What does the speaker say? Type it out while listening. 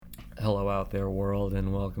Hello out there, world,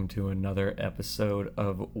 and welcome to another episode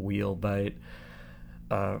of Wheel Bite.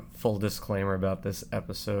 Full disclaimer about this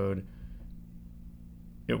episode.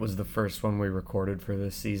 It was the first one we recorded for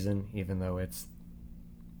this season, even though it's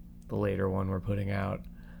the later one we're putting out.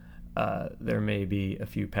 There may be a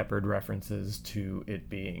few peppered references to it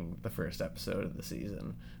being the first episode of the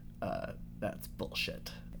season. That's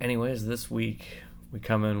bullshit. Anyways, this week we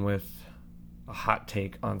come in with a hot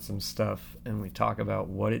take on some stuff, and we talk about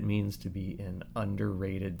what it means to be an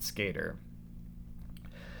underrated skater.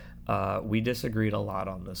 We disagreed a lot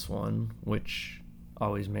on this one, which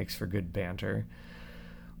always makes for good banter,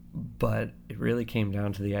 but it really came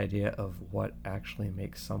down to the idea of what actually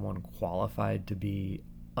makes someone qualified to be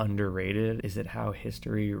underrated. Is it how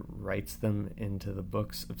history writes them into the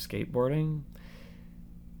books of skateboarding?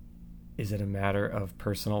 Is it a matter of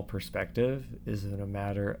personal perspective? Is it a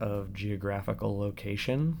matter of geographical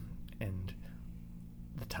location and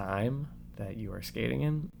the time that you are skating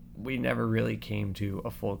in? We never really came to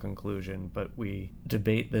a full conclusion, but we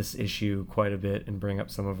debate this issue quite a bit and bring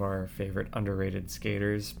up some of our favorite underrated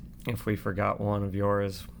skaters. If we forgot one of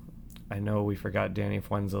yours, I know we forgot Danny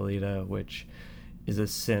Fuenzalida, which is a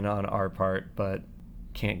sin on our part, but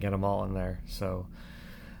can't get them all in there. So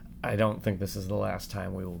I don't think this is the last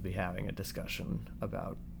time we will be having a discussion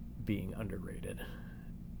about being underrated,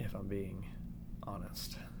 if I'm being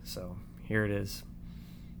honest. So here it is,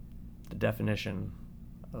 the definition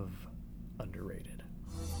of underrated.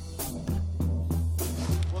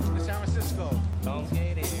 Welcome to San Francisco. Don't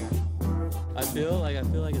skate here. I feel like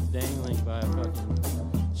it's dangling by a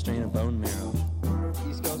fucking strain of bone marrow.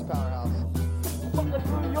 East Coast powerhouse. From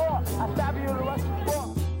New York, I stab you in the West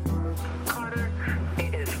Fork. Carter,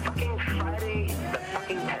 it is fucking Friday the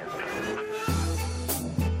fucking 10th.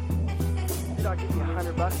 Dude, I'll give you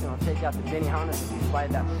 $100 and I'll take out the Benihana's if you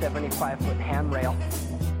slide that 75-foot handrail.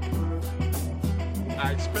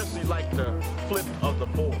 I especially like the flip of the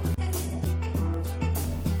board.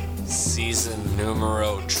 Season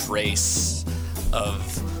numero trace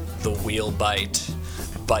of the Wheel Bite,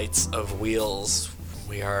 Bites of Wheels.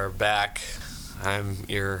 We are back. I'm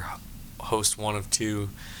your host, one of two,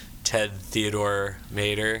 Ted Theodore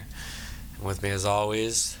Mater. And with me as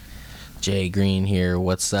always, Jay Green here.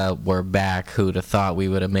 What's up? We're back. Who'd have thought we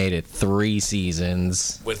would have made it 3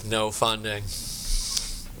 seasons? with no funding.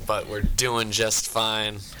 But we're doing just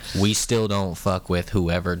fine. We still don't fuck with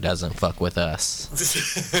whoever doesn't fuck with us.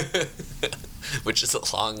 Which is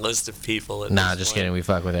a long list of people. Nah, just kidding. We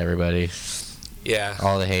fuck with everybody. Yeah.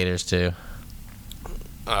 All the haters, too.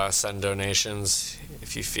 Send donations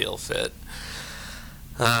if you feel fit.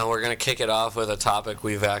 We're going to kick it off with a topic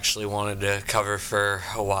we've actually wanted to cover for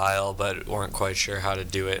a while, but weren't quite sure how to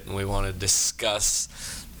do it, and we want to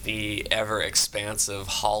discuss the ever-expansive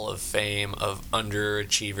Hall of Fame of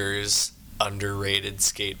underachievers, underrated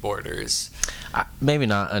skateboarders. Maybe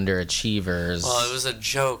not underachievers. Well, it was a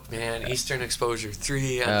joke, man. Eastern Exposure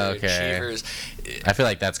 3, underachievers. Okay. I feel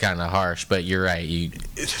like that's kind of harsh, but you're right. You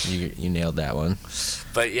nailed that one.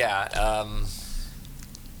 But yeah,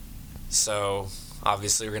 so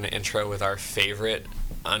obviously we're going to intro with our favorite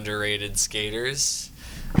underrated skaters.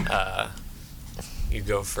 You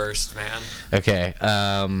go first, man. Okay.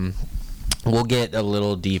 We'll get a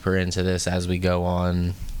little deeper into this as we go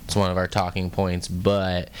on. It's one of our talking points,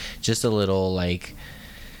 but just a little, like,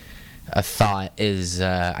 a thought is,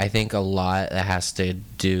 I think a lot that has to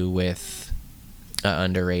do with an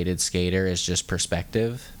underrated skater is just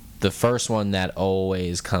perspective. The first one that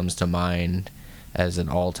always comes to mind as an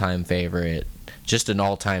all-time favorite, just an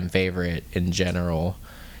all-time favorite in general,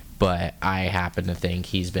 but I happen to think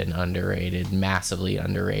he's been underrated, massively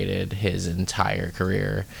underrated his entire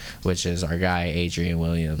career, which is our guy Adrian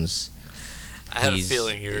Williams. I had a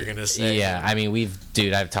feeling you were going to say yeah, I mean,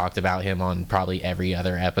 I've talked about him on probably every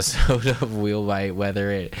other episode of Wheel Bite,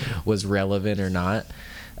 whether it was relevant or not.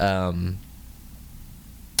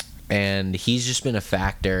 And he's just been a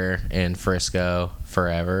factor in Frisco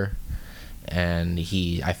forever. And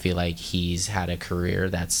I feel like he's had a career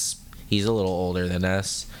he's a little older than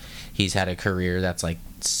us. He's had a career that's, like,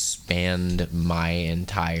 spanned my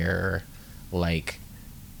entire, like,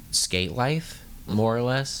 skate life, more or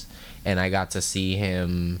less. And I got to see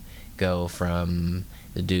him go from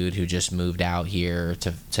the dude who just moved out here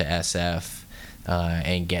to SF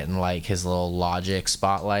and getting, like, his little Logic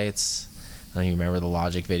spotlights. I don't even remember the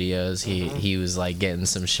Logic videos. He was, like, getting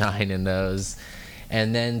some shine in those.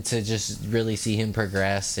 And then to just really see him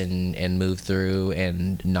progress and move through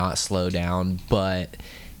and not slow down. But,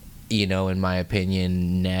 you know, in my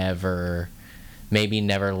opinion, never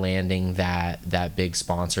landing that big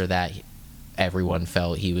sponsor that everyone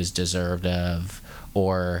felt he was deserved of,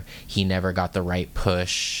 or he never got the right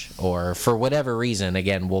push, or for whatever reason,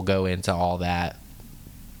 again, we'll go into all that,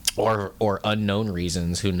 or unknown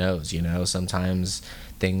reasons, who knows, you know, sometimes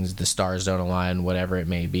the stars don't align, whatever it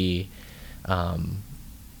may be.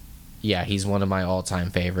 Yeah, he's one of my all-time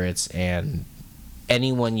favorites, and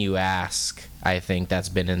anyone you ask, I think, that's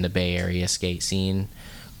been in the Bay Area skate scene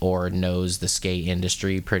or knows the skate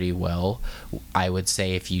industry pretty well, I would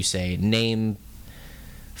say, if you say, name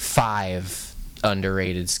 5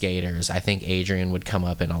 underrated skaters, I think Adrian would come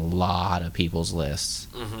up in a lot of people's lists.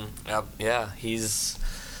 Mm-hmm. Yeah, he's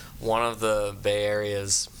one of the Bay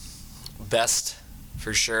Area's best,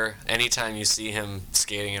 for sure. Anytime you see him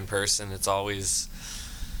skating in person, it's always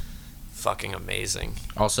fucking amazing.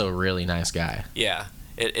 Also a really nice guy. Yeah,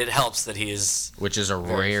 it helps that he is, which is a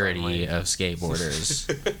rarity of skateboarders.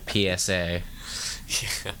 PSA.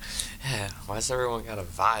 Yeah, why's everyone got to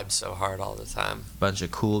vibe so hard all the time? Bunch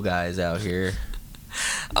of cool guys out here.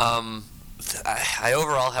 I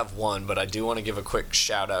overall have one, but I do want to give a quick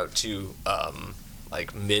shout out to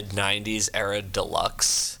like mid-90s era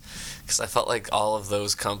Deluxe, because I felt like all of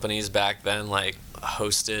those companies back then like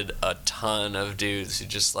hosted a ton of dudes who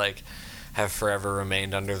just like have forever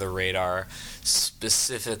remained under the radar,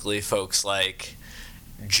 specifically folks like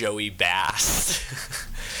Joey Bass.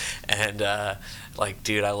 And like,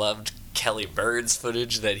 dude, I loved Kelly Bird's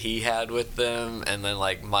footage that he had with them, and then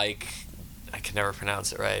like Mike, I can never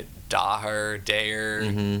pronounce it right, Daher,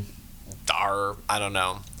 Dar, I don't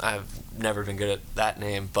know, I've never been good at that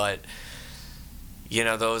name, but you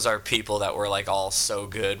know, those are people that were like all so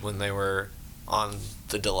good when they were on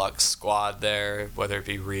the Deluxe squad there, whether it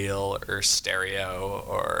be Real or Stereo,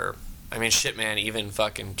 or I mean, shit, man, even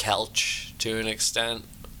fucking Kelch to an extent.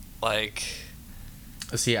 Like,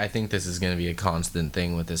 see, I think this is going to be a constant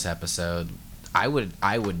thing with this episode. I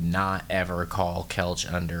would not ever call Kelch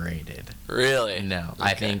underrated. Really? No. Okay.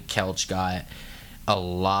 I think Kelch got a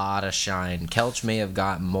lot of shine. Kelch may have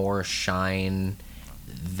got more shine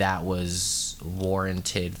that was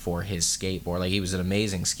warranted for his skateboard. Like, he was an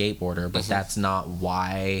amazing skateboarder, but that's not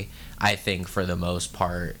why I think, for the most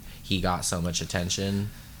part, he got so much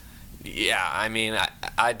attention. Yeah, I mean,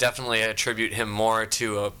 I definitely attribute him more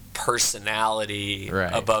to a personality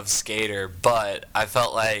above skater, but I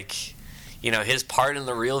felt like, you know, his part in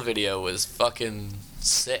the Real video was fucking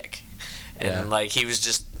sick. And like, he was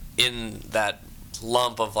just in that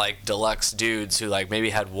lump of like Deluxe dudes who like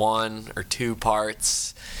maybe had 1 or 2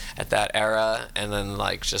 parts at that era and then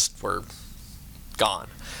like just were gone.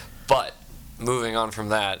 But moving on from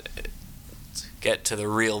that, get to the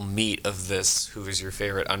real meat of this, who is your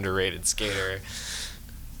favorite underrated skater.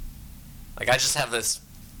 Like, I just have this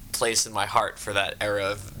place in my heart for that era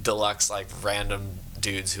of Deluxe, like random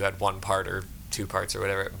dudes who had 1 part or 2 parts or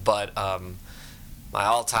whatever. But my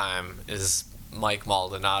all-time is Mike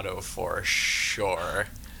Maldonado for sure.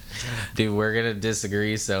 Dude, we're gonna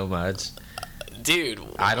disagree so much. Dude,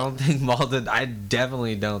 I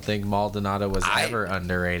definitely don't think Maldonado was ever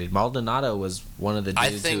underrated. Maldonado was one of the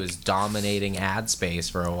dudes who was dominating ad space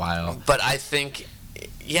for a while. But I think,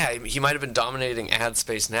 yeah, he might have been dominating ad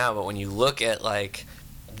space now, but when you look at like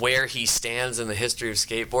where he stands in the history of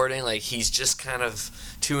skateboarding, like, he's just kind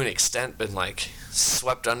of, to an extent, been like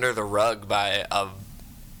swept under the rug by a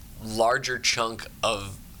larger chunk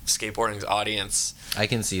of skateboarding's audience. I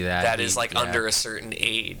can see that. That is like under a certain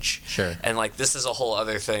age. Sure. And like, this is a whole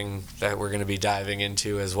other thing that we're going to be diving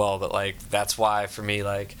into as well, but like, that's why for me,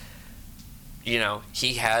 like, you know,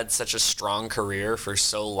 he had such a strong career for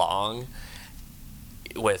so long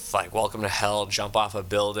with like Welcome to Hell, Jump Off a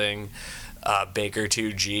Building, Baker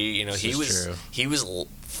 2G, you know, he was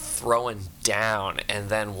throwing down, and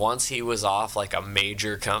then once he was off like a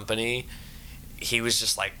major company, he was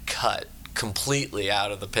just like cut completely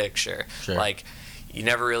out of the picture. Sure. Like, you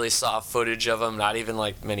never really saw footage of him, not even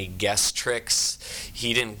like many guest tricks.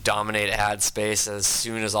 He didn't dominate ad space as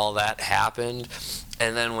soon as all that happened.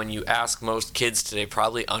 And then when you ask most kids today,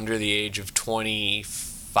 probably under the age of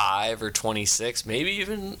 25 or 26, maybe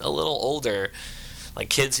even a little older, like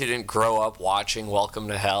kids who didn't grow up watching Welcome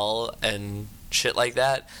to Hell and shit like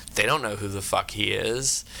that, they don't know who the fuck he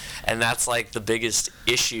is. And that's like the biggest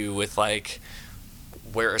issue with like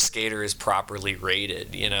where a skater is properly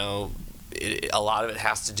rated, you know. A lot of it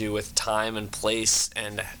has to do with time and place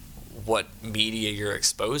and what media you're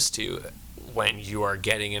exposed to when you are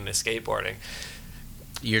getting into skateboarding.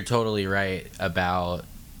 You're totally right about,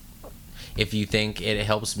 if you think, it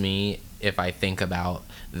helps me if I think about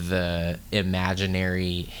the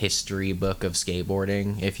imaginary history book of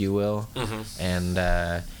skateboarding, if you will. And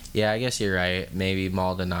yeah, I guess you're right. Maybe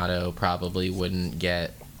Maldonado probably wouldn't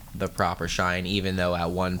get the proper shine, even though at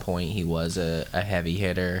one point he was a heavy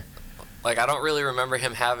hitter. Like, I don't really remember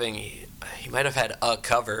him having... He might have had a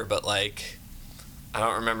cover, but, like, I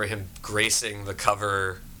don't remember him gracing the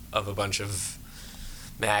cover of a bunch of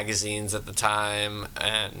magazines at the time,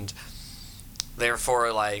 and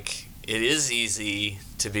therefore, like, it is easy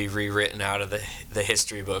to be rewritten out of the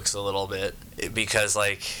history books a little bit, because,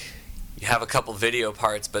 like, you have a couple video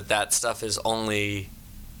parts, but that stuff is only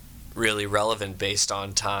really relevant based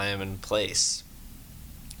on time and place.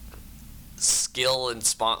 Skill and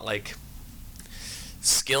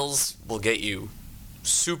skills will get you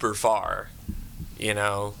super far, you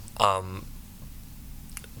know,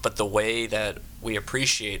 but the way that we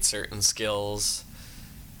appreciate certain skills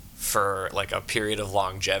for like a period of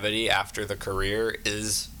longevity after the career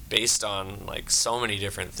is based on like so many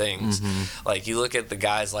different things. Like, you look at the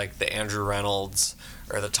guys like the Andrew Reynolds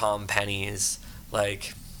or the Tom Pennys,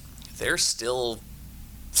 like, they're still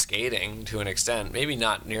skating to an extent, maybe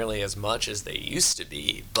not nearly as much as they used to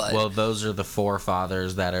be, but well, those are the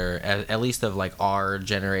forefathers that are at least of like our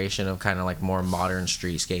generation of kind of like more modern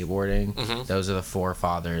street skateboarding. Those are the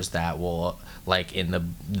forefathers that will, like,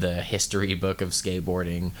 in the history book of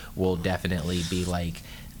skateboarding, will definitely be like,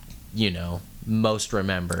 you know, most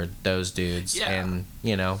remembered, those dudes. Yeah. And,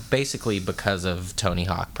 you know, basically because of Tony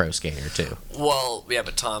Hawk Pro Skater too. well, yeah,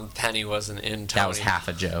 but Tom Penny wasn't in Tony. That was half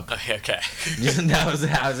a joke. Okay. I was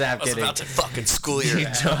half I was kidding. about to fucking school your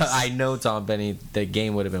ass. I know Tom Penny, the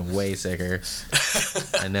game would have been way sicker.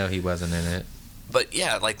 I know he wasn't in it. But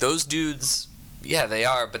yeah, like, those dudes, yeah, they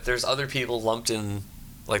are, but there's other people lumped in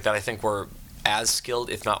like that I think were as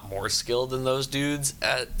skilled, if not more skilled, than those dudes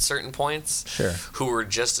at certain points. Sure. Who were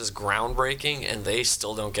just as groundbreaking, and they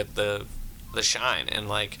still don't get the shine. And,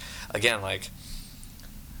 like, again, like,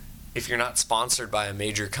 if you're not sponsored by a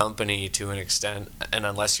major company to an extent, and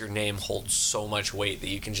unless your name holds so much weight that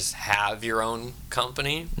you can just have your own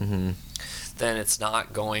company, then it's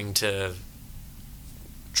not going to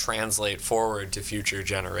translate forward to future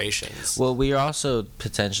generations. Well, we are also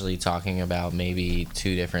potentially talking about maybe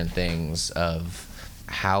two different things of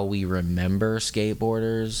how we remember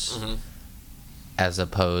skateboarders as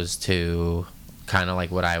opposed to kind of like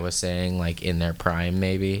what I was saying, like in their prime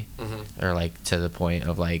maybe, or like to the point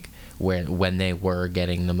of like when they were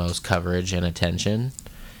getting the most coverage and attention.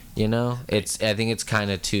 You know, I think it's kind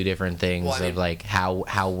of two different things of like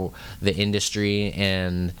how the industry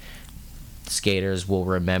and skaters will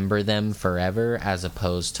remember them forever, as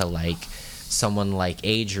opposed to like someone like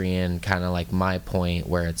Adrian, kind of like my point,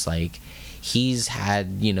 where it's like he's had,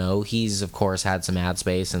 you know, he's of course had some ad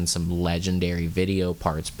space and some legendary video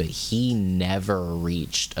parts, but he never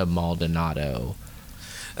reached a Maldonado.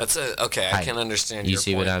 That's okay. I can understand. You your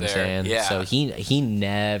see point what I'm there. saying? Yeah. So he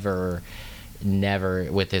never,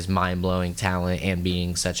 with his mind blowing talent and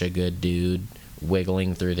being such a good dude,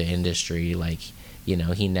 wiggling through the industry, like, you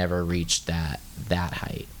know, he never reached that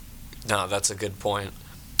height. No, that's a good point.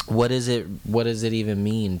 What does it even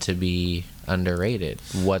mean to be underrated?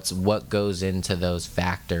 What goes into those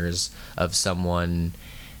factors of someone,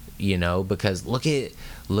 you know, because look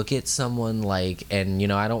at someone like, and you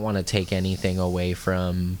know, I don't want to take anything away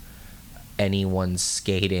from anyone's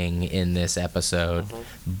skating in this episode,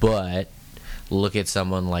 but look at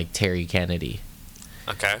someone like Terry Kennedy.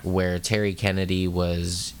 Okay. Where Terry Kennedy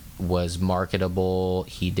was marketable.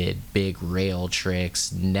 He did big rail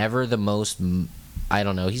tricks. Never the most, I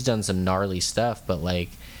don't know, he's done some gnarly stuff, but like,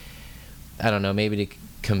 I don't know, maybe to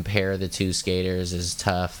compare the two skaters is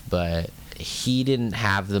tough, but he didn't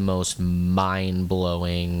have the most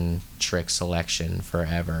mind-blowing trick selection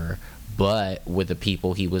forever. But with the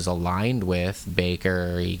people he was aligned with,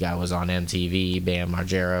 Baker, was on MTV, Bam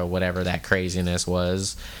Margera, whatever that craziness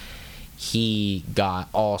was, he got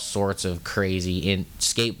all sorts of crazy in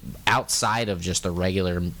skate outside of just the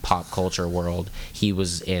regular pop culture world. He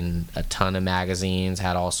was in a ton of magazines,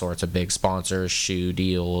 had all sorts of big sponsors, shoe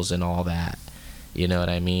deals, and all that. You know what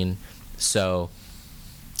I mean? So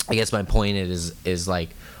I guess my point is like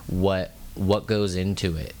what goes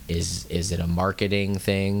into it? Is it a marketing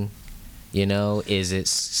thing? You know, is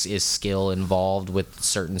skill involved with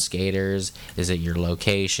certain skaters? Is it your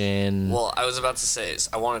location? Well, I was about to say,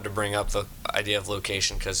 I wanted to bring up the idea of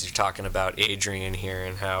location because you're talking about Adrian here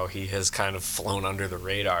and how he has kind of flown under the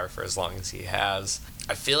radar for as long as he has.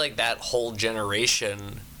 I feel like that whole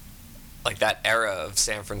generation, like that era of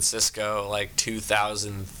San Francisco, like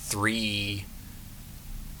 2003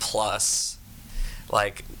 plus,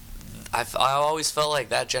 like, I always felt like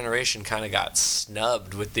that generation kind of got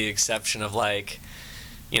snubbed, with the exception of, like,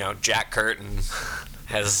 you know, Jack Curtin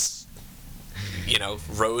has, you know,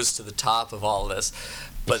 rose to the top of all this.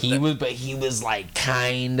 But he was like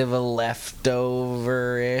kind of a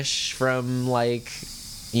leftover-ish from like,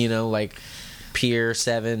 you know, like Pier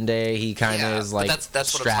 7 day. He kind of is like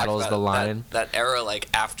that's straddles the line. That era, like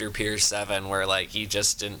after Pier 7, where like you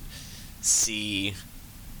just didn't see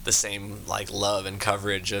the same like love and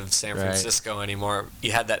coverage of San Francisco anymore.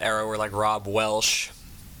 You had that era where like Rob Welsh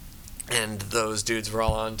and those dudes were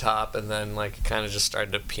all on top, and then like it kind of just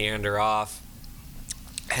started to pander off.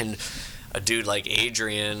 And a dude like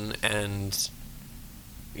Adrian, and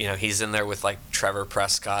you know, he's in there with like Trevor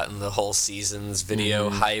Prescott and the whole season's video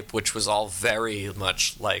hype, which was all very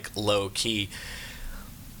much like low key.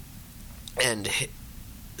 And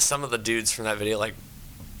some of the dudes from that video, like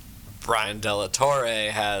Brian Della Torre,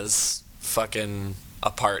 has fucking a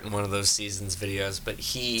part in one of those seasons videos, but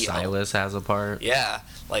Silas has a part. Yeah,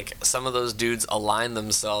 like some of those dudes align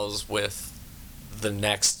themselves with the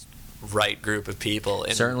next right group of people.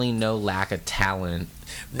 Certainly no lack of talent.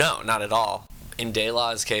 No, not at all. In De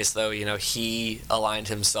La's case, though, you know, he aligned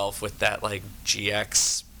himself with that like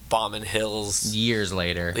GX Bombing Hills years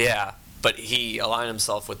later. Yeah, but he aligned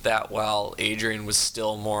himself with that while Adrian was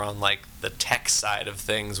still more on like the tech side of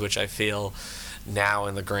things, which I feel now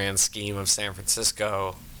in the grand scheme of San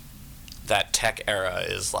Francisco, that tech era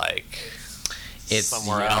is like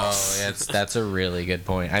somewhere else. That's a really good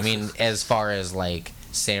point. I mean, as far as like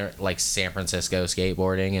San Francisco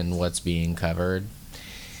skateboarding and what's being covered,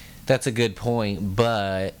 that's a good point,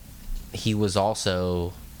 but he was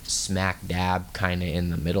also smack dab kind of in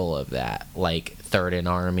the middle of that, like Third and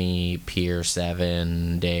Army, Pier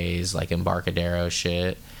 7 days, like Embarcadero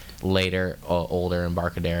shit, later older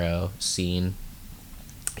Embarcadero scene.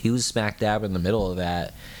 He was smack dab in the middle of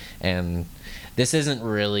that, and this isn't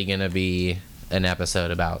really gonna be an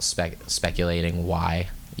episode about speculating why,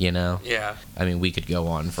 you know? Yeah. I mean, we could go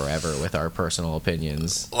on forever with our personal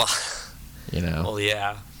opinions. Well, you know? Well,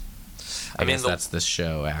 yeah. I mean, that's the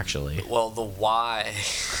show, actually. Well, the why.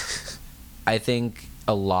 I think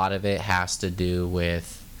a lot of it has to do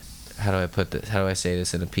with, how do I say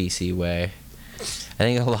this in a PC way? I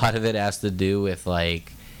think a lot of it has to do with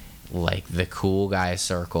like the cool guy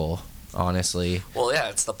circle, honestly. Well, yeah,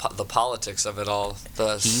 it's the politics of it all.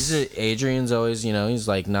 Adrian's always, you know, he's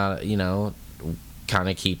like not, you know, kind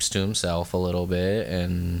of keeps to himself a little bit,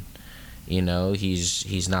 and you know,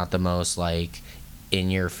 he's not the most like in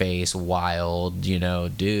your face wild, you know,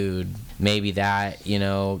 dude. Maybe that, you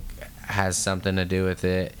know, has something to do with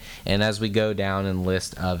it. And as we go down and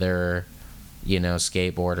list other, you know,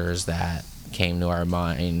 skateboarders that came to our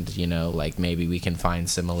mind, you know, like maybe we can find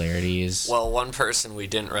similarities. Well, one person we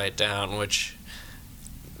didn't write down, which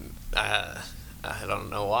I don't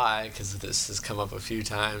know why, because this has come up a few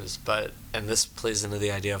times, and this plays into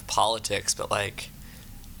the idea of politics, but like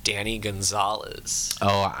Danny Gonzalez.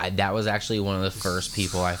 Oh, that was actually one of the first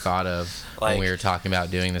people I thought of when we were talking about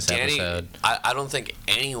doing this episode. I don't think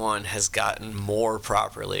anyone has gotten more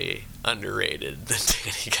properly underrated than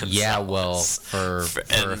Danny Gonzalez. Yeah, well, for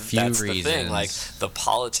a few reasons. The thing, like the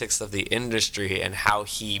politics of the industry and how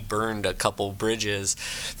he burned a couple bridges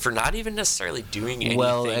for not even necessarily doing anything.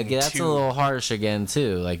 Well, that's a little harsh again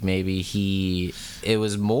too. Like maybe it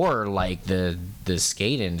was more like the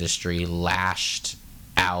skate industry lashed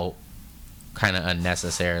out kind of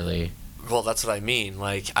unnecessarily. Well, that's what I mean.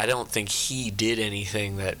 Like, I don't think he did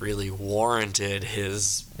anything that really warranted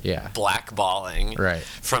his blackballing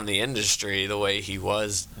from the industry the way he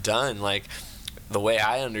was done. Like, the way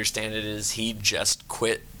I understand it is he just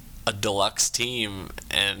quit a deluxe team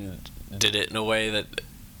and did it in a way that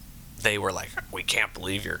they were like, we can't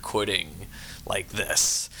believe you're quitting like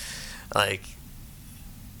this. Like,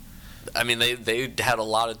 I mean, they had a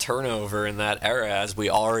lot of turnover in that era, as we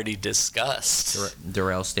already discussed.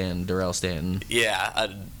 Darrell Stanton. Yeah,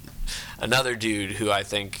 another dude who I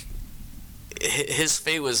think his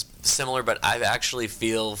fate was similar, but I actually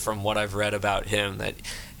feel from what I've read about him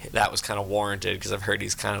that was kind of warranted, because I've heard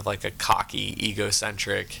he's kind of like a cocky,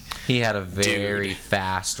 egocentric. He had a very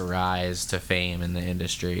fast rise to fame in the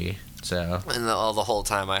industry. So, and the whole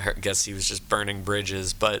time I guess he was just burning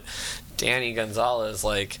bridges. But Danny Gonzalez,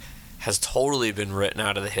 like, has totally been written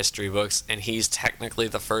out of the history books, and he's technically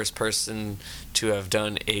the first person to have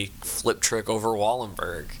done a flip trick over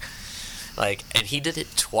Wallenberg. Like, and he did it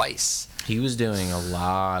twice. He was doing a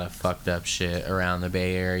lot of fucked up shit around the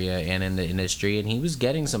Bay Area and in the industry, and he was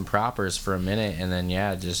getting some propers for a minute, and then he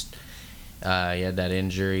had that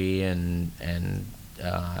injury and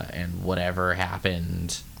whatever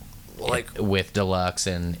happened, like with Deluxe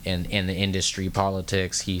and in the industry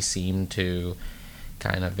politics, he seemed to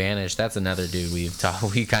kind of vanish. That's another dude we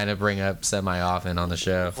kind of bring up semi often on the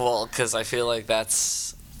show. Well, because I feel like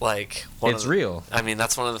that's Like, It's real. I mean,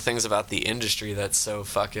 that's one of the things about the industry that's so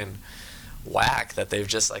fucking whack, that they've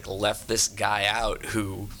just like left this guy out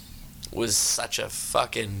who was such a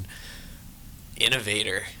fucking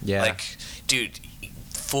innovator. Yeah. Like, dude,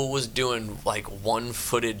 fool was doing like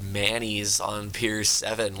one-footed manis on Pier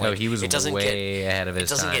 7. Like, He was way ahead of his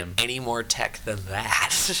time. It doesn't get any more tech than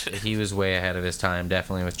that. He was way ahead of his time,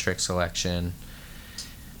 definitely with trick selection.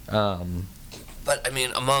 But I mean,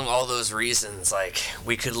 among all those reasons, like,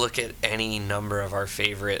 we could look at any number of our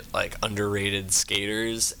favorite like underrated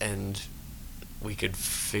skaters, and we could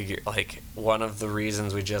figure, like, one of the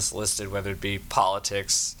reasons we just listed, whether it be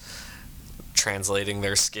politics, translating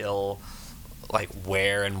their skill, like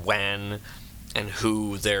where and when and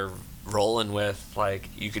who they're rolling with, like,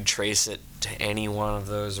 you could trace it to any one of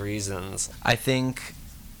those reasons. I think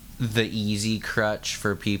the easy crutch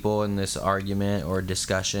for people in this argument or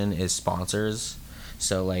discussion is sponsors.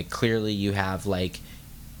 So, like, clearly you have, like,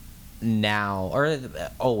 now, or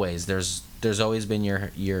always, there's always been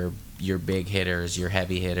your big hitters, your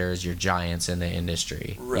heavy hitters, your giants in the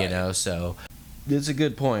industry, right. You know? So it's a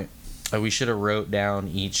good point. We should have wrote down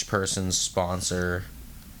each person's sponsor,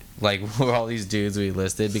 like, all these dudes we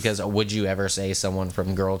listed, because would you ever say someone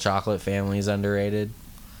from Girl Chocolate Family is underrated?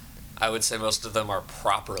 I would say most of them are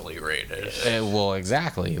properly rated. Well,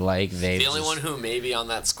 exactly. Like, the only one who maybe on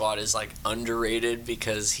that squad is like underrated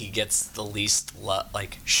because he gets the least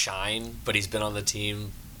like shine, but he's been on the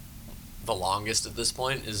team the longest at this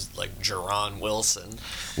point, is like Jerron Wilson.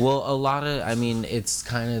 Well, a lot of, I mean, it's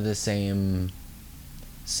kind of the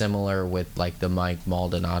similar with like the Mike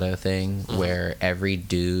Maldonado thing, where every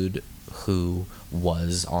dude who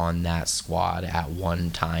was on that squad at one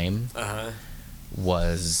time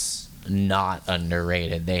was not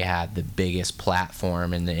underrated. They had the biggest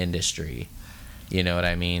platform in the industry. You know what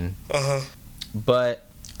I mean? But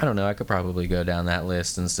I don't know, I could probably go down that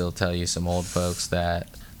list and still tell you some old folks that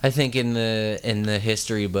I think in the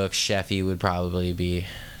history books, Sheffy would probably be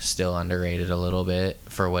still underrated a little bit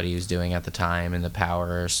for what he was doing at the time in the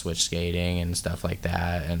power switch skating and stuff like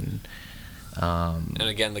that. And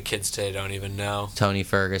again, the kids today don't even know Tony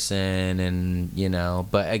Ferguson, and, you know,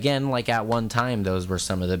 but again, like, at one time those were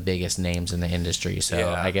some of the biggest names in the industry. So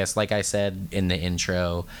yeah. I guess, like I said in the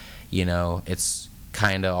intro, you know, it's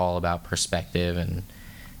kind of all about perspective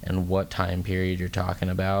and what time period you're talking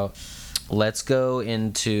about. Let's go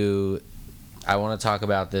into, I want to talk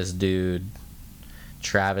about this dude,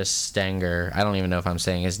 Travis Stenger. I don't even know if I'm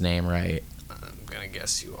saying his name right. I'm gonna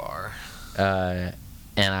guess you are.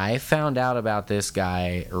 And I found out about this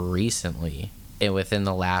guy recently, within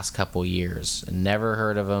the last couple years. Never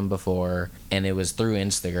heard of him before, and it was through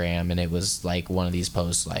Instagram, and it was like one of these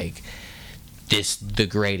posts like, the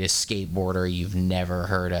greatest skateboarder you've never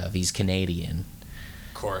heard of. He's Canadian.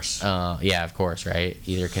 Of course. Yeah, of course, right?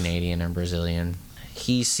 Either Canadian or Brazilian.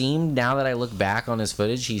 He seemed, now that I look back on his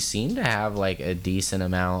footage, he seemed to have like a decent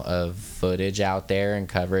amount of footage out there and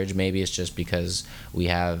coverage. Maybe it's just because we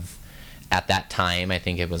have, at that time, I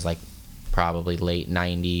think it was like probably late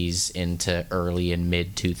 90s into early and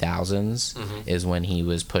mid 2000s is when he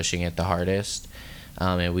was pushing it the hardest.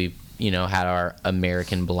 And we, you know, had our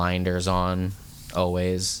American blinders on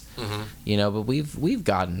always, you know, but we've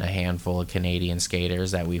gotten a handful of Canadian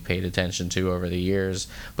skaters that we've paid attention to over the years,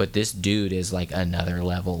 but this dude is like another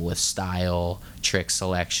level with style, trick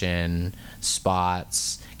selection,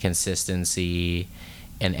 spots, consistency,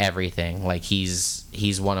 and everything. Like,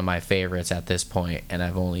 he's one of my favorites at this point, and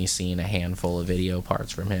I've only seen a handful of video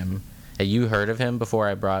parts from him. Have you heard of him before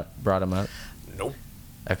I brought him up? Nope.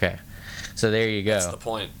 Okay, so there you go. That's the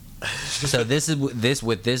point. So this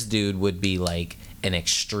with this dude would be like an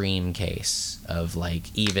extreme case of,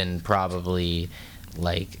 like, even probably,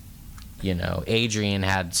 like, you know, Adrian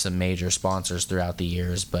had some major sponsors throughout the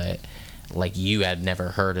years, but like, you had never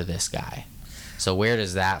heard of this guy. So where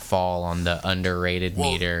does that fall on the underrated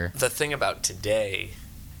meter? The thing about today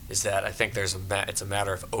is that I think it's a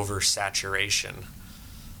matter of oversaturation.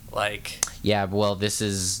 Like, yeah, well, this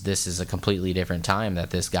is a completely different time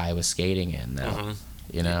that this guy was skating in, though.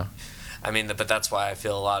 You know, I mean, but that's why I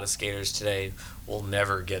feel a lot of skaters today will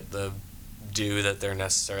never get the due that they're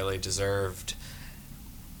necessarily deserved,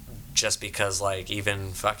 just because, like,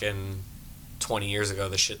 even fucking 20 years ago,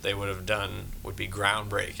 the shit they would have done would be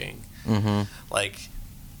groundbreaking. Like,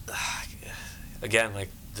 again, like,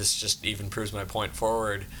 this just even proves my point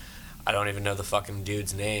forward. I don't even know the fucking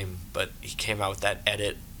dude's name, but he came out with that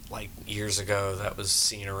edit like years ago that was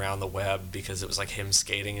seen around the web because it was like him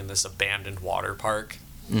skating in this abandoned water park.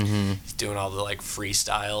 He's doing all the like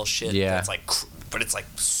freestyle shit. Yeah. That's like, but it's like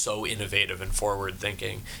so innovative and forward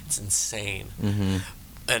thinking. It's insane.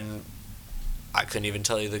 And I couldn't even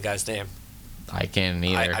tell you the guy's name. I can't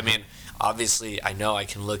either. I mean, obviously, I know I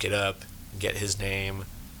can look it up, get his name,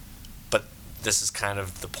 but this is kind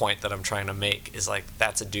of the point that I'm trying to make, is like,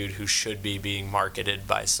 that's a dude who should be being marketed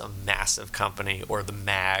by some massive company or the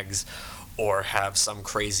mags, or have some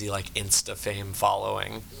crazy, like, Insta fame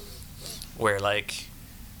following, where, like,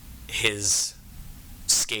 his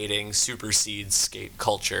skating supersedes skate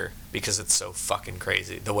culture because it's so fucking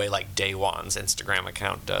crazy, the way, like, Daywan's Instagram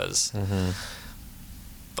account does.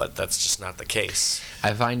 But that's just not the case.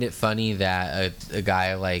 I find it funny that a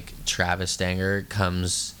guy like Travis Stenger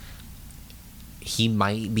he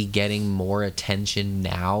might be getting more attention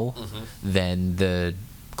now than the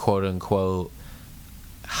quote-unquote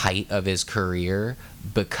height of his career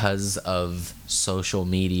because of social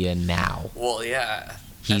media now. Well, yeah.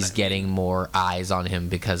 He's getting more eyes on him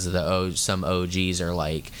because of some OGs are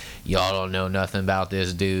like, y'all don't know nothing about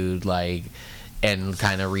this dude, like, and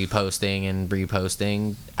kind of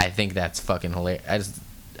reposting. I think that's fucking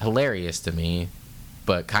hilarious to me,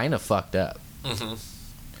 but kind of fucked up.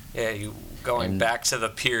 Yeah, you going back to the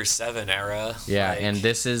Pier 7 era. Yeah, like, and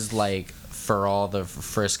this is like, for all the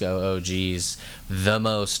Frisco OGs, the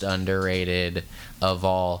most underrated of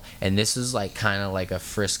all. And this is like kind of like a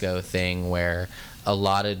Frisco thing where a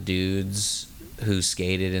lot of dudes who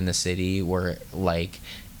skated in the city were like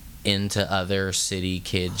into other city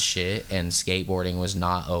kid shit, and skateboarding was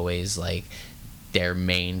not always like their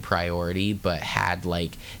main priority, but had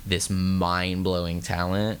like this mind-blowing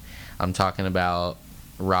talent. I'm talking about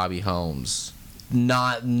Robbie Holmes.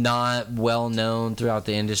 Not well known throughout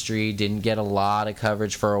the industry, didn't get a lot of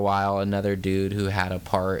coverage for a while. Another dude who had a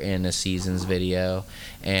part in a Seasons video,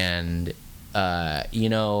 and you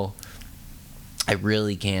know, I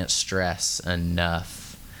really can't stress enough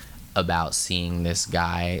about seeing this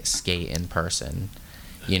guy skate in person.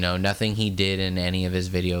 You know, nothing he did in any of his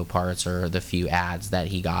video parts or the few ads that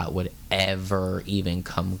he got would ever even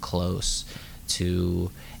come close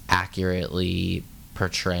to accurately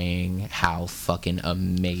portraying how fucking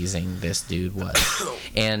amazing this dude was.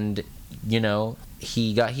 And, you know,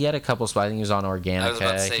 he had a couple spots. I think he was on Organica. I was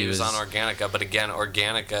about to say he was on Organica, but again,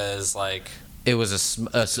 Organica is like... It was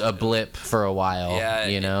a blip for a while, yeah,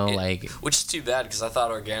 you know, like, which is too bad because I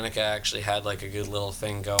thought Organica actually had like a good little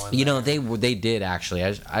thing going. You know, they did actually.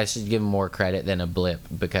 I should give them more credit than a blip,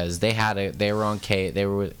 because they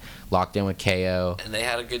were locked in with KO, and they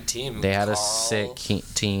had a good team. They had Carl, a sick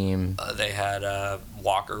team. They had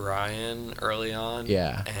Walker Ryan early on,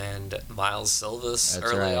 yeah, and Miles Silvas That's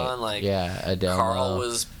early right. on. Like, yeah, Adelmo. Carl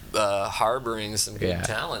was harboring some good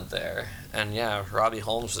talent there. And yeah, Robbie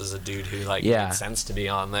Holmes is a dude who like made sense to be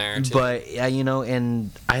on there too. But you know, and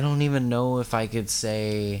I don't even know if I could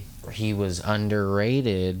say he was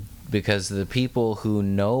underrated, because the people who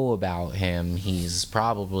know about him, he's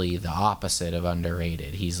probably the opposite of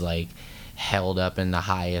underrated. He's like held up in the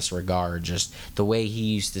highest regard. Just the way he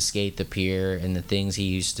used to skate the pier and the things he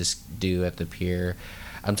used to do at the pier.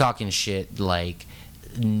 I'm talking shit like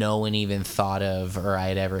no one even thought of or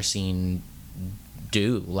I'd ever seen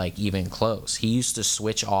do, like, even close. He used to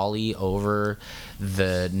switch ollie over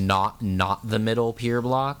the not the middle pier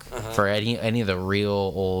block. For any of the real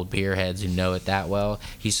old pier heads who know it that well,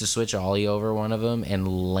 he used to switch ollie over one of them and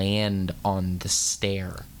land on the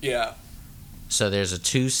stair. Yeah. So there's a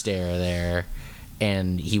 2-stair there,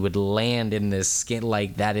 and he would land in this skin.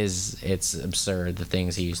 Like, it's absurd, the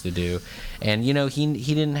things he used to do. And, you know, he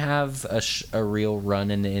didn't have a real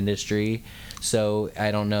run in the industry. So,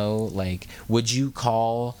 I don't know, like, would you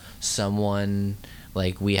call someone,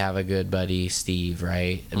 like, we have a good buddy, Steve,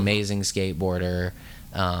 right? Amazing skateboarder,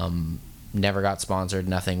 never got sponsored,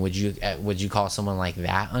 nothing. Would you call someone like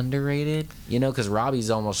that underrated? You know, because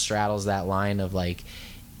Robbie's almost straddles that line of, like,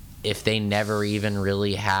 if they never even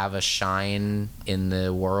really have a shine in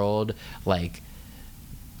the world, like,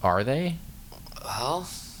 are they? Well,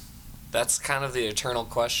 that's kind of the eternal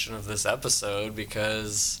question of this episode,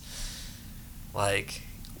 because... like,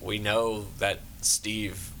 we know that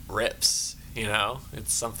Steve rips, you know?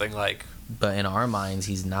 It's something like... But in our minds,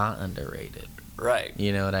 he's not underrated. Right.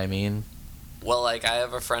 You know what I mean? Well, like, I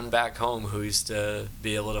have a friend back home who used to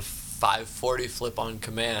be able to 540 flip on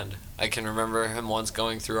command. I can remember him once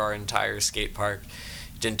going through our entire skate park,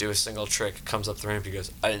 didn't do a single trick, comes up the ramp, he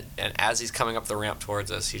goes... and as he's coming up the ramp towards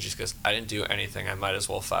us, he just goes, I didn't do anything, I might as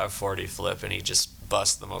well 540 flip, and he just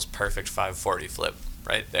busts the most perfect 540 flip.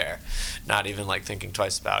 Right there, not even like thinking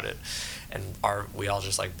twice about it, and we all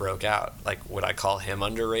just like broke out. Like, would I call him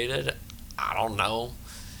underrated? I don't know.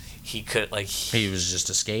 He could, like, he was just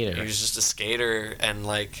a skater. He was just a skater, and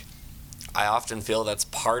like, I often feel that's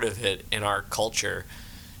part of it in our culture.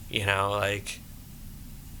 You know, like,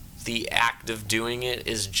 the act of doing it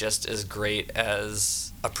is just as great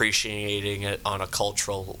as appreciating it on a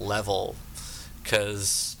cultural level.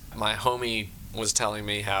 Because my homie was telling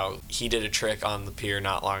me how he did a trick on the pier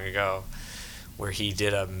not long ago where he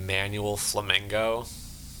did a manual flamingo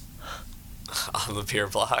on the pier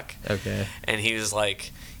block. Okay. And he was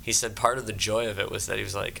like, he said part of the joy of it was that he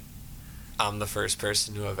was like, I'm the first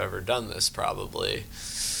person to have ever done this, probably.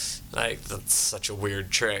 Like, that's such a weird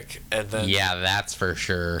trick. And then Yeah, that's for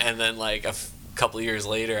sure. And then like a couple of years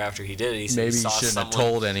later after he did it, he said Maybe he you saw shouldn't someone, have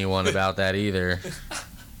told anyone about that either.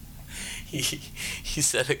 he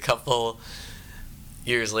said a couple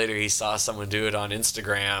years later he saw someone do it on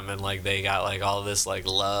Instagram, and like they got like all this like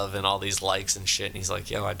love and all these likes and shit, and he's like,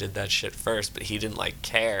 yo, I did that shit first. But he didn't like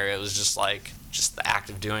care. It was just like, just the act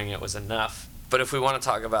of doing it was enough. But if we want to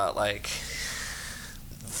talk about like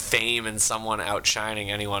fame and someone outshining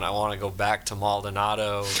anyone, I want to go back to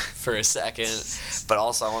Maldonado for a second, but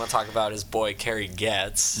also I want to talk about his boy Kerry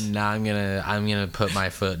Getz. Nah, I'm gonna put my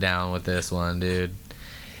foot down with this one, dude.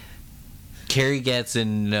 Kerry Getz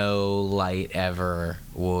in no light ever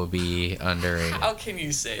will be underrated. How can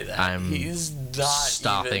you say that? I'm He's not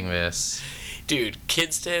stopping even, this. dude.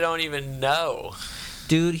 Kids today don't even know.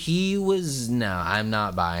 Dude, I'm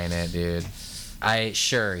not buying it, dude.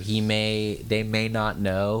 They may not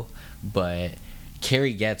know, but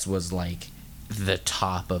Kerry Getz was like the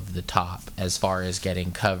top of the top as far as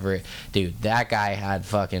getting coverage. Dude, that guy had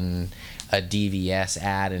fucking a DVS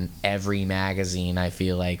ad in every magazine, I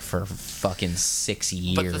feel like, for fucking 6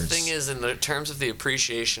 years. But the thing is, in the terms of the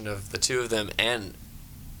appreciation of the two of them, and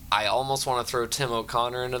I almost want to throw Tim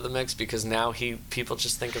O'Connor into the mix, because now people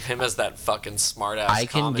just think of him as that fucking smart ass. I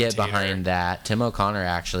can get behind that. Tim O'Connor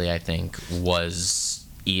actually, I think, was,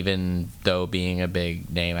 even though being a big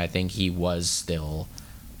name, I think he was still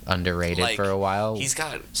underrated like, for a while. He's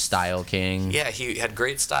got Style King. Yeah, he had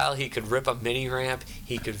great style. He could rip a mini ramp.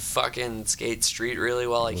 He could fucking skate street really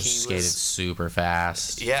well. Like, he skated super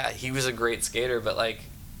fast. Yeah, he was a great skater. But like,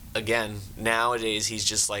 again, nowadays he's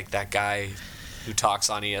just like that guy who talks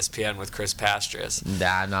on ESPN with Chris Pastras.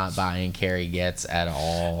 I'm not buying Kerry Getz at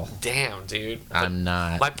all. Damn, dude. I'm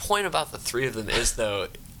not. My point about the three of them is, though,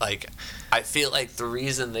 like, I feel like the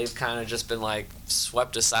reason they've kind of just been like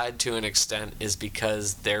swept aside to an extent is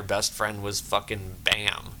because their best friend was fucking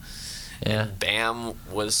Bam. Yeah. And Bam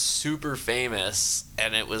was super famous,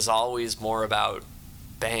 and it was always more about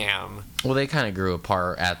Bam. Well, they kind of grew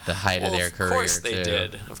apart at the height of their career, Of course they too.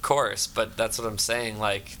 did. Of course. But that's what I'm saying.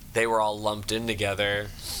 Like, they were all lumped in together,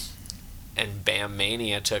 and Bam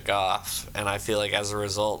Mania took off. And I feel like as a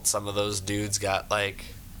result, some of those dudes got, like,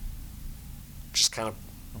 just kind of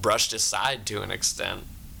brushed aside to an extent.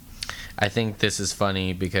 I think this is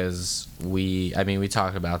funny because we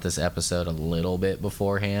talked about this episode a little bit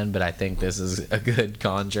beforehand, but I think this is a good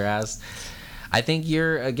contrast. I think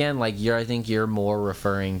you're more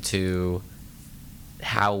referring to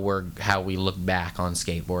how we look back on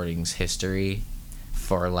skateboarding's history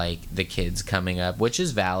for like the kids coming up, which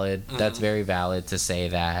is valid. Mm-hmm. That's very valid to say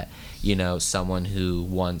that, you know, someone who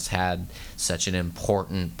once had such an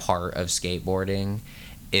important part of skateboarding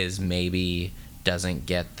is maybe doesn't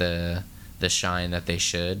get the shine that they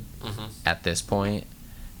should at this point.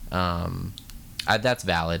 That's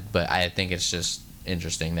valid, but I think it's just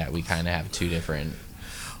interesting that we kind of have two different.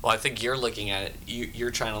 Well, I think you're looking at it.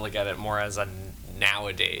 You're trying to look at it more as a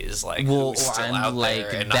nowadays, like, well, who's still I'm out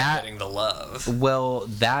like there and that, not getting the love. Well,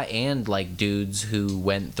 that and like dudes who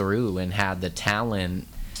went through and had the talent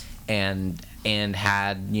and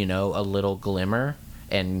had, you know, a little glimmer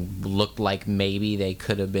and looked like maybe they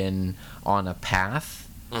could have been on a path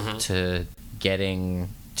to getting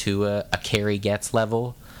to a Kerry Getz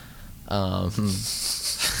level.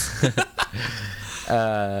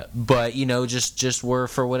 But, you know, just were,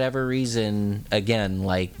 for whatever reason, again,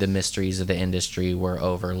 like the mysteries of the industry were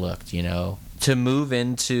overlooked, you know. To move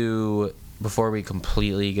into, before we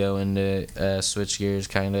completely go into switch gears,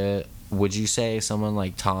 kind of, would you say someone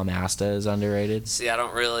like Tom Asta is underrated? See, I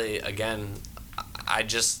don't really, again, I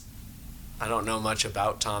don't know much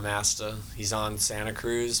about Tom Asta. He's on Santa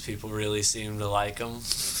Cruz. People really seem to like him.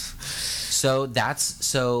 So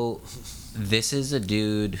this is a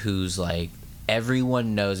dude who's like,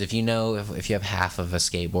 everyone knows, if you have half of a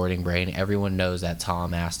skateboarding brain, everyone knows that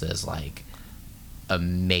Tom Asta is like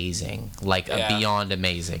amazing, like beyond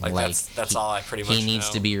amazing. Like that's all I pretty much know. He needs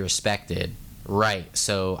to be respected. Right.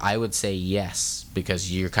 So I would say yes, because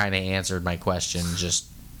you kind of answered my question just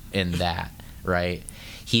in that, right?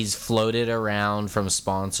 He's floated around from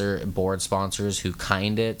board sponsors who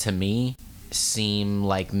kind of, to me, seem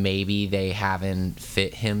like maybe they haven't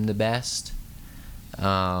fit him the best.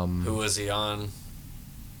 Who was he on?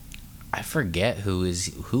 I forget who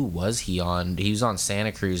was he on. He was on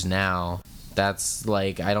Santa Cruz now. That's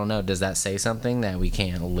like, I don't know, does that say something that we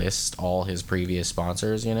can't list all his previous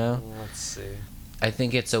sponsors, you know? Let's see. I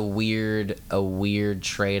think it's a weird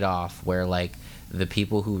trade-off where like the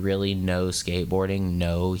people who really know skateboarding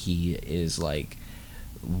know he is like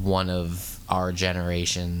one of our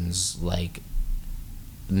generation's like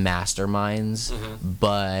masterminds,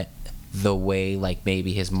 but the way like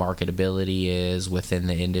maybe his marketability is within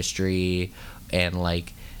the industry, and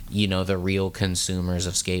like, you know, the real consumers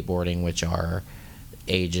of skateboarding, which are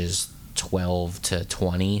ages 12 to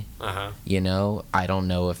 20, you know, I don't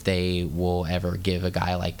know if they will ever give a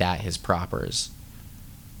guy like that his propers.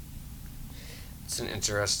 It's an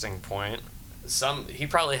interesting point. He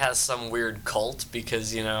probably has some weird cult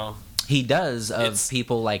because, you know, he does, of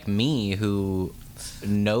people like me who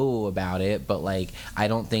know about it, but like I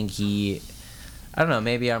don't think I don't know,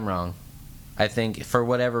 maybe I'm wrong. I think for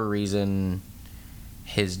whatever reason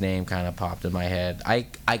his name kind of popped in my head. I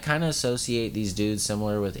kind of associate these dudes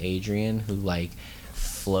similar with Adrian, who like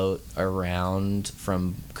float around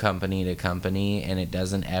from company to company and it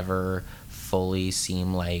doesn't ever fully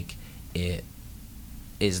seem like it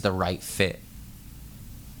is the right fit.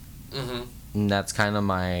 And that's kind of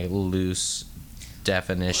my loose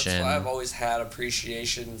definition. That's why I've always had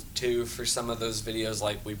appreciation too for some of those videos,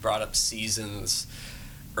 like we brought up Seasons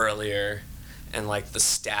earlier, and like the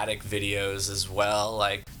Static videos as well.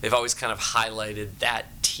 Like they've always kind of highlighted that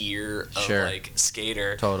tier of like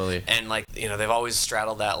skater. Totally. And like, you know, they've always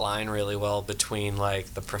straddled that line really well between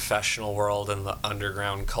like the professional world and the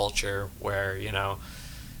underground culture, where, you know,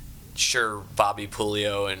 sure, Bobby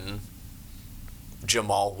Puglio and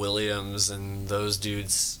Jamal Williams and those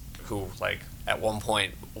dudes who like at one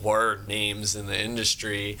point were names in the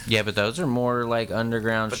industry. Yeah, but those are more like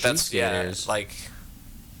underground street skaters. Yeah, like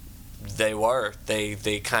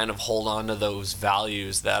they kind of hold on to those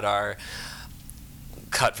values that are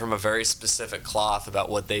cut from a very specific cloth about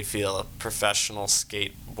what they feel a professional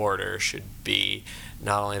skateboarder should be.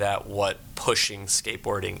 Not only that, what pushing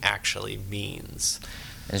skateboarding actually means.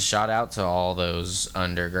 And shout out to all those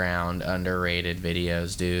underground, underrated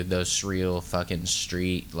videos, dude. Those real fucking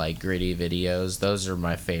street, like, gritty videos. Those are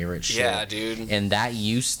my favorite shit. Yeah, dude. And that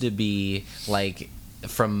used to be, like,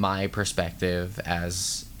 from my perspective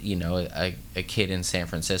as, you know, a kid in San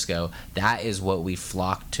Francisco, that is what we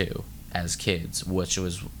flocked to as kids, which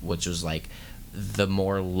was like, the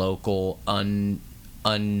more local,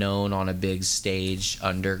 unknown on a big stage,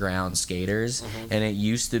 underground skaters. And it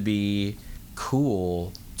used to be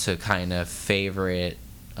cool to kind of favorite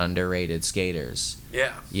underrated skaters.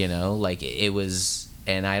 Yeah. You know, like it was,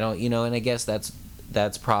 and I don't, you know, and I guess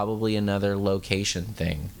that's probably another location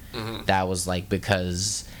thing. That was like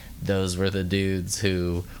because those were the dudes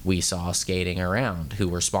who we saw skating around, who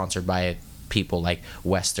were sponsored by people like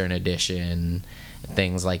Western Edition,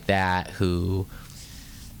 things like that, who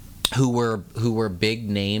were big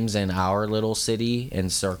names in our little city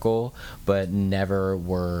and circle, but never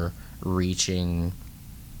were reaching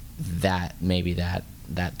that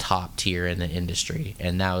top tier in the industry.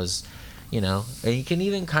 And that was, you know, and you can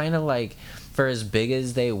even kind of like, for as big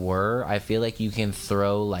as they were, I feel like you can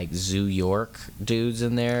throw like Zoo York dudes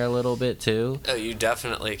in there a little bit too. Oh, you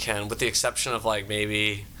definitely can, with the exception of like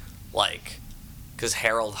maybe like, because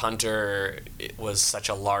Harold Hunter was such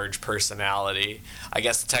a large personality. I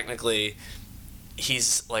guess technically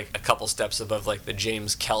he's like a couple steps above like the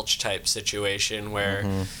James Kelch type situation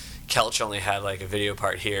where Kelch only had like a video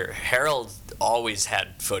part here. Harold always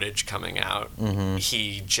had footage coming out.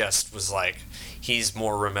 He just was like, he's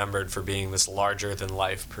more remembered for being this larger than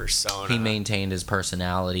life persona. He maintained his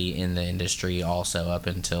personality in the industry also up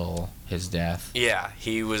until his death. Yeah,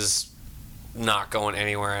 he was not going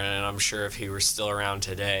anywhere, and I'm sure if he were still around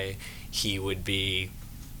today, he would be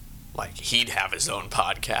like, he'd have his own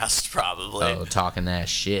podcast probably. Oh, talking that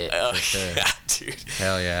shit. For sure. Yeah, dude.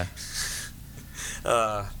 Hell yeah.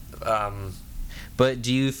 But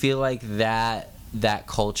do you feel like that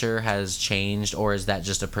culture has changed, or is that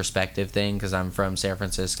just a perspective thing because I'm from San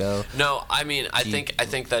Francisco? No, I mean, I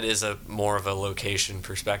think that is a more of a location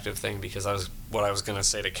perspective thing, because what I was going to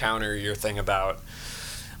say to counter your thing about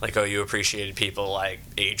like, oh, you appreciated people like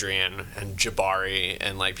Adrian and Jabari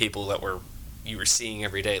and like people that you were seeing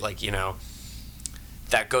every day, like, you know,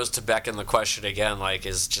 that goes to back in the question again, like,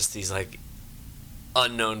 is just these like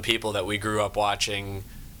unknown people that we grew up watching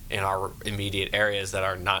in our immediate areas that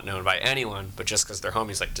are not known by anyone, but just because they're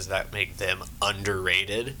homies, like, does that make them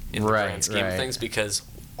underrated in the grand scheme of things? Because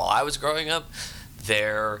while I was growing up,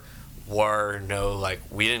 there were no, like,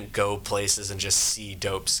 we didn't go places and just see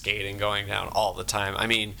dope skating going down all the time. I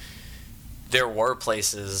mean, there were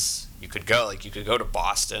places you could go. Like, you could go to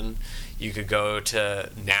Boston, you could go to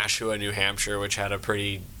Nashua, New Hampshire, which had a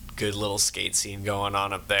pretty good little skate scene going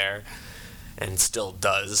on up there, and still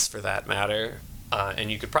does, for that matter.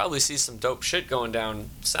 And you could probably see some dope shit going down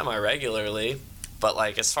semi-regularly, but,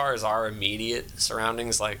 like, as far as our immediate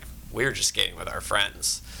surroundings, like, we were just skating with our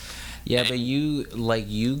friends. Yeah, but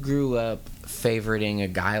you grew up favoriting a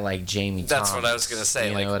guy like Jamie That's Thomas. what I was gonna say.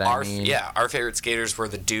 You like, know what I mean? our favorite skaters were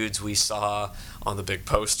the dudes we saw on the big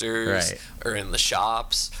posters, Right. or in the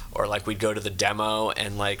shops, or like we'd go to the demo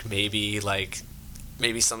and like maybe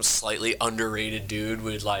some slightly underrated dude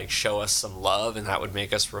would like show us some love, and that would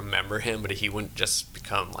make us remember him, but he wouldn't just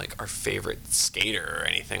become like our favorite skater or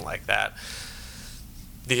anything like that.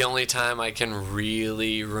 The only time I can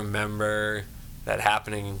really remember that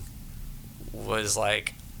happening was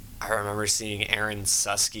like, I remember seeing Aaron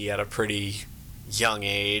Susky at a pretty young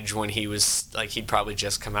age when he was like, he'd probably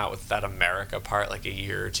just come out with that America part like a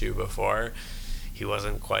year or two before. He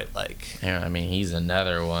wasn't quite like, Yeah, I mean, he's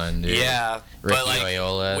another one, dude. yeah, Ricky but like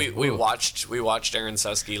Loyola. we Ooh. watched Aaron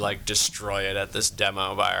Susky like destroy it at this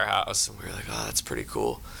demo by our house, and we were like, oh, that's pretty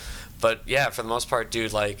cool. But yeah, for the most part,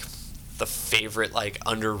 dude, like the favorite like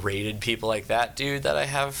underrated people like that dude that I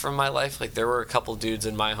have from my life, like there were a couple dudes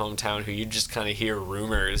in my hometown who you just kind of hear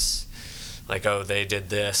rumors like, oh, they did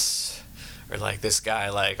this, or like this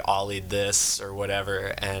guy like ollied this or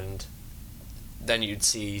whatever, and then you'd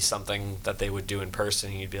see something that they would do in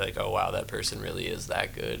person and you'd be like, oh wow, that person really is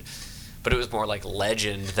that good. But it was more like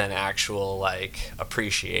legend than actual like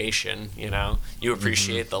appreciation, you know? You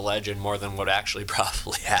appreciate the legend more than what actually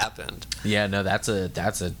probably happened. Yeah, no, that's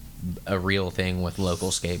a real thing with local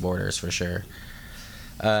skateboarders for sure.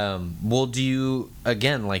 Well, do you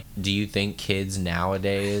think kids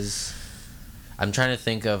nowadays, I'm trying to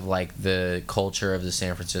think of like the culture of the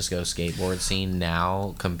San Francisco skateboard scene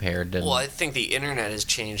now compared to, Well, I think the internet has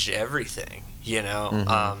changed everything, you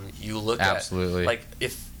know? You look Absolutely. at, like,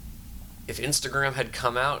 if Instagram had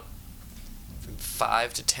come out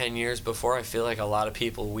 5 to 10 years before, I feel like a lot of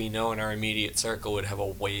people we know in our immediate circle would have a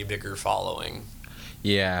way bigger following.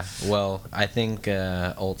 Yeah, well, I think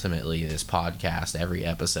ultimately this podcast, every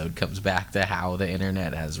episode comes back to how the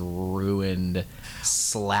internet has ruined /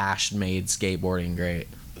 made skateboarding great.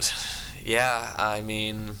 Yeah, I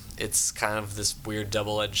mean, it's kind of this weird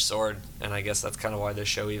double-edged sword, and I guess that's kind of why this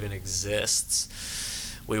show even exists.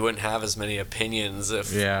 We wouldn't have as many opinions if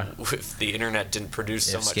the internet didn't produce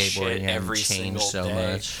so If much skateboarding shit hadn't every changed single so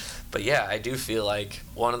day. much. But yeah, I do feel like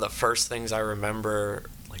one of the first things I remember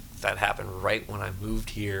that happened right when I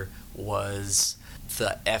moved here was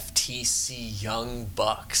the FTC Young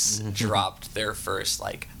Bucks dropped their first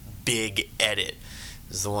like big edit. It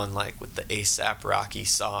was the one like with the ASAP Rocky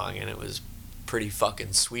song, and it was pretty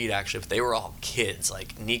fucking sweet actually. But they were all kids.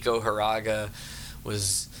 Like Nico Haraga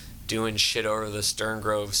was doing shit over the Stern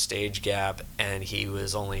Grove stage gap, and he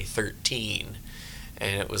was only 13.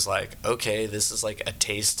 And it was like, okay, this is like a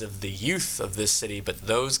taste of the youth of this city, but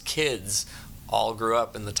those kids all grew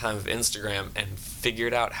up in the time of Instagram and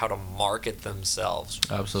figured out how to market themselves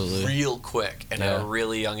Absolutely. real quick and at a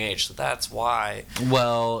really young age. So that's why.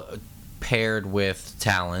 Well, paired with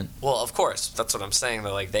talent. Well, of course, that's what I'm saying.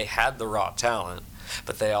 Though, like they had the raw talent,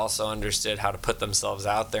 but they also understood how to put themselves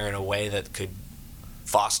out there in a way that could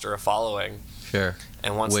foster a following. Sure.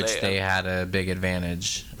 And once they had a big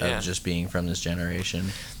advantage of just being from this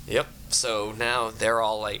generation. Yep. So now they're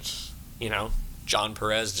all like, you know, John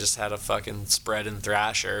Perez just had a fucking spread in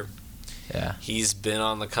Thrasher. Yeah. He's been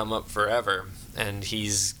on the come up forever, and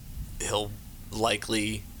he'll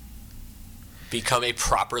likely become a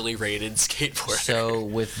properly rated skateboarder. So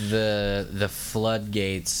with the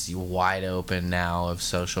floodgates wide open now of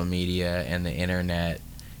social media and the internet,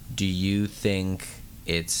 do you think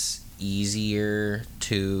it's easier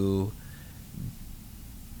to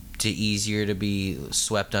be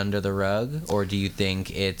swept under the rug, or do you think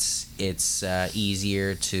it's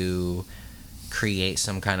easier to create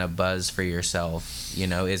some kind of buzz for yourself? You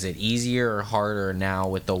know, is it easier or harder now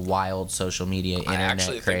with the wild social media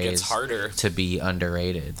internet craze harder to be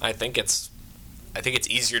underrated? I think it's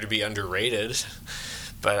easier to be underrated,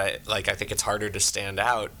 but I think it's harder to stand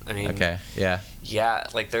out. I mean, yeah,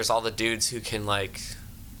 like there's all the dudes who can like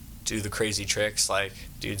do the crazy tricks, like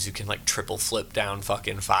dudes who can like triple flip down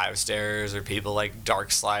fucking 5 stairs, or people like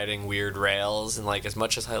dark sliding weird rails. And like as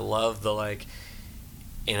much as I love the like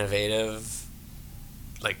innovative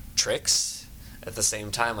like tricks, at the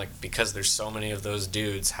same time, like because there's so many of those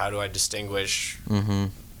dudes, how do I distinguish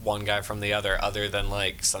one guy from the other than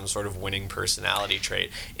like some sort of winning personality trait.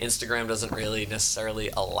 Instagram doesn't really necessarily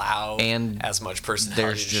allow And as much personality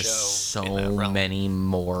there's to just show in that so realm. many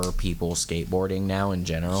more people skateboarding now in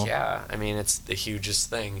general. Yeah, I mean, it's the hugest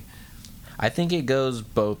thing. I think it goes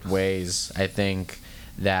both ways. I think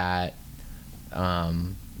that,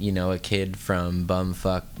 a kid from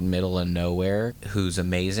bumfuck middle of nowhere who's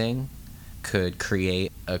amazing could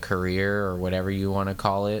create a career or whatever you want to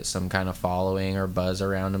call it, some kind of following or buzz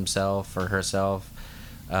around himself or herself,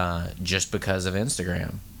 just because of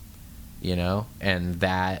Instagram. And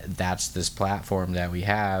that's this platform that we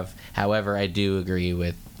have. However, I do agree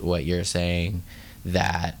with what you're saying,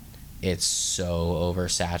 that it's so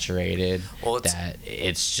oversaturated that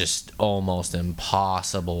it's just almost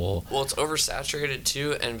impossible. Well, it's oversaturated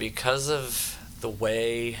too, and because of the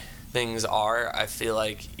way things are, I feel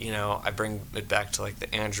like, I bring it back to like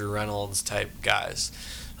the Andrew Reynolds type guys,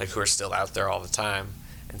 like who are still out there all the time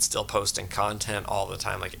and still posting content all the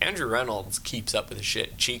time. Like Andrew Reynolds keeps up with the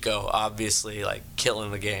shit. Chico, obviously, like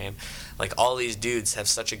killing the game. Like all these dudes have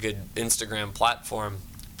such a good Instagram platform,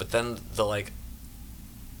 but then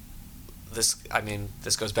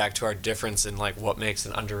this goes back to our difference in like what makes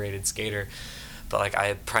an underrated skater. But like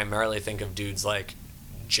I primarily think of dudes like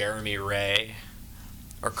Jeremy Ray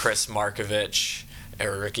or Chris Markovich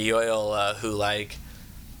or Ricky Oyola, who like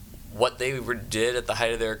what they did at the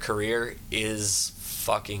height of their career is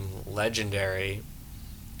fucking legendary.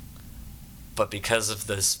 But because of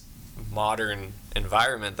this modern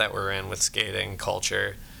environment that we're in with skating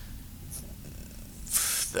culture,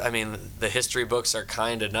 I mean, the history books are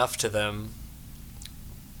kind enough to them,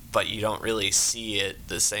 but you don't really see it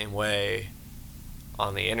the same way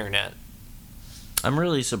on the internet. I'm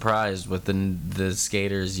really surprised with the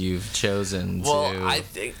skaters you've chosen. Well, I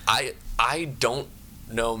think I don't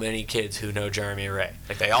know many kids who know Jeremy Ray.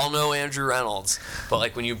 Like they all know Andrew Reynolds, but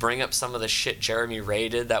like when you bring up some of the shit Jeremy Ray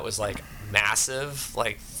did that was like massive,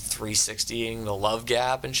 like 360ing the Love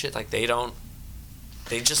Gap and shit, like they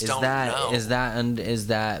just don't know. Is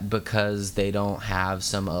that because they don't have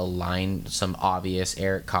some obvious?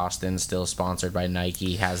 Eric Costin, still sponsored by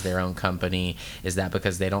Nike, has their own company. Is that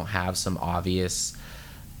because they don't have some obvious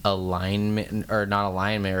alignment, or not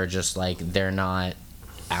alignment, or just like they're not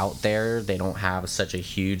out there? They don't have such a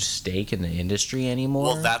huge stake in the industry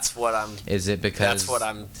anymore. Well, that's what I'm. Is it because that's what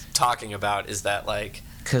I'm talking about? Is that like?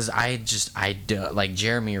 Because I don't like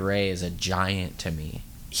Jeremy Ray is a giant to me.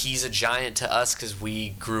 He's a giant to us because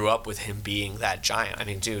we grew up with him being that giant. I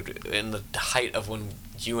mean, dude, in the height of when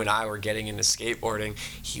you and I were getting into skateboarding,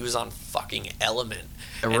 he was on fucking Element.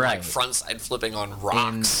 And Right. like frontside flipping on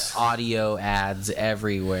rocks. And audio ads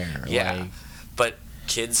everywhere. Yeah. Like, but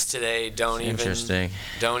kids today don't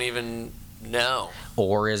even know.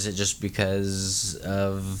 Or is it just because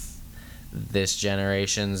of this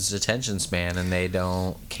generation's attention span and they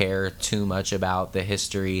don't care too much about the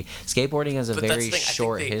history? Skateboarding has a But that's very the thing,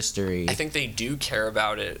 short history. I think they do care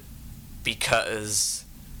about it because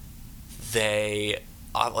they,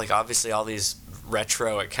 like, obviously all these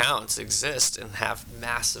retro accounts exist and have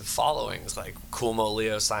massive followings, like Cool Mo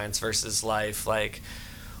Leo, Science versus Life, like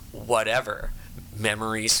whatever,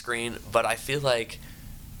 Memory Screen. But I feel like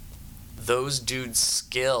those dudes'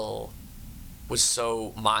 skill was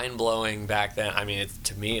so mind-blowing back then. I mean,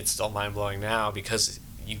 to me it's still mind-blowing now because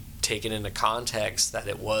you take it into context that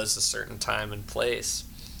it was a certain time and place.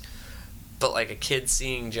 But like a kid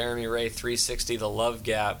seeing Jeremy Ray 360 the Love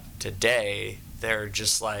Gap today, they're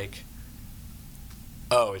just like,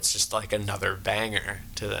 oh, it's just like another banger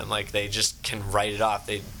to them. Like they just can write it off.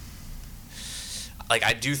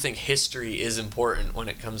 I do think history is important when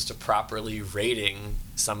it comes to properly rating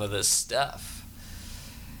some of this stuff.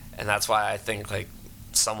 And that's why I think like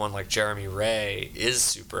someone like Jeremy Ray is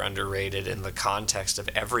super underrated in the context of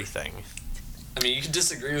everything. I mean, you can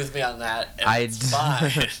disagree with me on that, and it's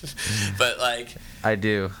fine. But like, I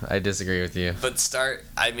do. I disagree with you. But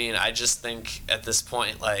I just think at this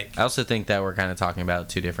point, like, I also think that we're kind of talking about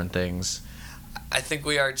two different things. I think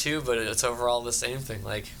we are too, but it's overall the same thing.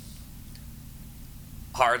 Like,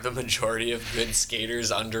 are the majority of good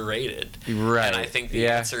skaters underrated? Right. And I think the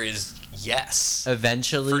answer is yes.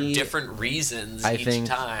 Eventually, for different reasons I each think,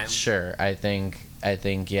 time. Sure. I think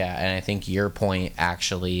yeah, and I think your point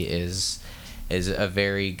actually is a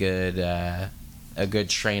very good a good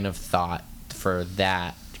train of thought for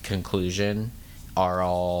that conclusion. Are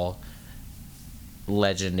all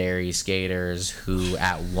legendary skaters who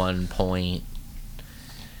at one point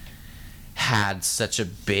had such a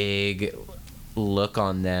big look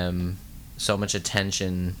on them, so much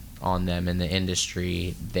attention on them in the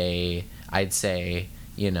industry, I'd say,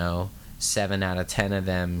 7 out of 10 of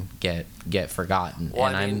them get forgotten.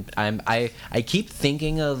 Well, And I keep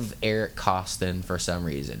thinking of Eric Costin for some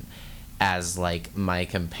reason as like my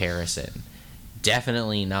comparison.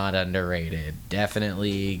 Definitely not underrated.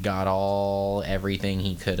 Definitely got everything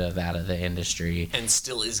he could have out of the industry. And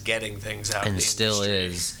still is getting things out of the And still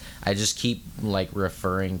industry. is. I just keep like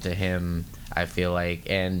referring to him, I feel like,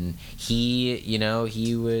 and he, you know,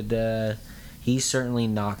 he would he's certainly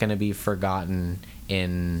not going to be forgotten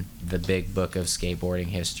in the big book of skateboarding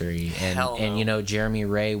history. And Hell no. and you know, Jeremy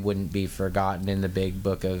Ray wouldn't be forgotten in the big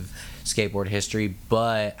book of skateboard history,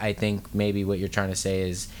 but I think maybe what you're trying to say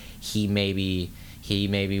is he maybe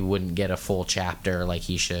wouldn't get a full chapter like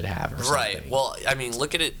he should have or something. Right. Well, I mean,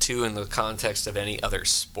 look at it too in the context of any other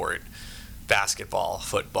sport. Basketball,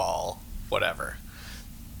 football, whatever.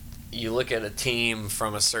 You look at a team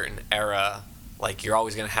from a certain era, like you're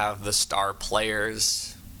always going to have the star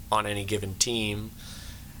players on any given team,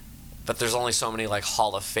 but there's only so many like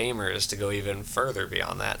Hall of Famers to go even further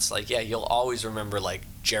beyond that. It's like, yeah, you'll always remember like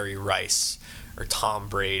Jerry Rice or Tom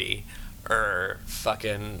Brady or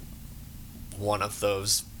fucking one of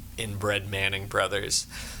those inbred Manning brothers.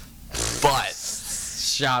 But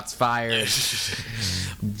Shots fired.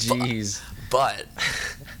 Jeez. But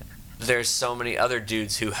there's so many other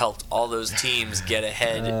dudes who helped all those teams get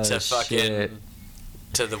ahead to fucking shit.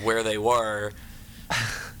 to the where they were,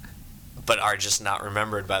 but are just not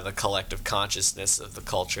remembered by the collective consciousness of the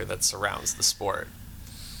culture that surrounds the sport.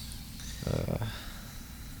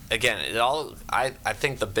 Again, I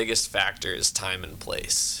think the biggest factor is time and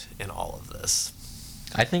place in all of this.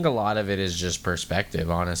 I think a lot of it is just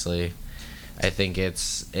perspective, honestly. I think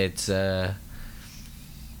it's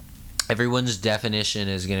everyone's definition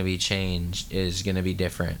is going to be changed, is going to be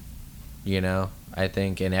different, you know? I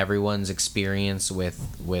think, and everyone's experience with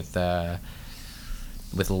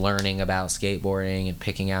learning about skateboarding and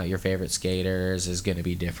picking out your favorite skaters is going to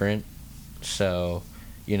be different. So,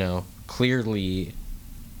 you know, clearly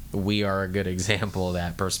we are a good example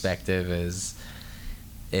that perspective is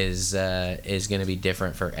going to be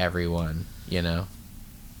different for everyone, you know?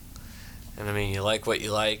 And I mean, you like what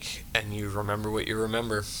you like, and you remember what you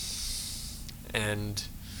remember. And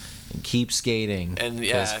keep skating. And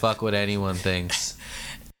because yeah, fuck what anyone thinks.